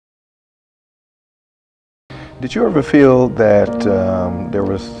Did you ever feel that there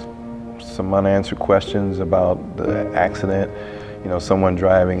was some unanswered questions about the accident? You know, someone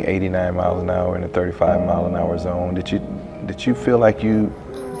driving 89 miles an hour in a 35-mile-an-hour zone. Did you feel like you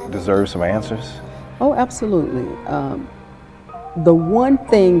deserved some answers? Oh, absolutely. The one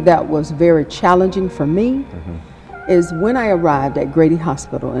thing that was very challenging for me is when I arrived at Grady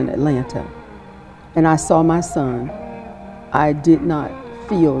Hospital in Atlanta and I saw my son, I did not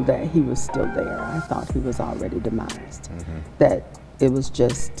feel that he was still there. I thought he was already demised, that it was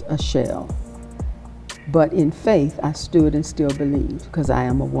just a shell. But in faith, I stood and still believed, because I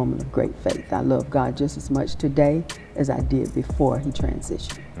am a woman of great faith. I love God just as much today as I did before he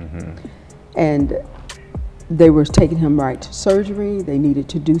transitioned. And they were taking him right to surgery. They needed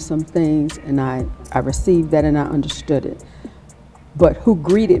to do some things, and I received that and I understood it. But who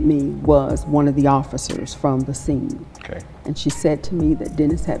greeted me was one of the officers from the scene. Okay. And she said to me that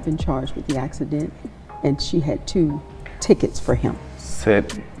Dennis had been charged with the accident and she had 2 tickets for him.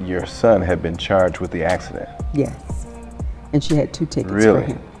 Said your son had been charged with the accident? Yes. And she had 2 tickets Really? for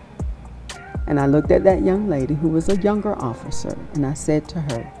him. And I looked at that young lady who was a younger officer and I said to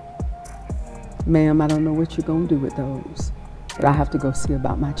her, "Ma'am, I don't know what you're going to do with those, but I have to go see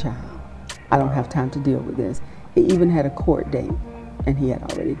about my child. I don't have time to deal with this." He even had a court date and he had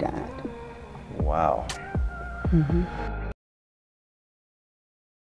already died. Wow.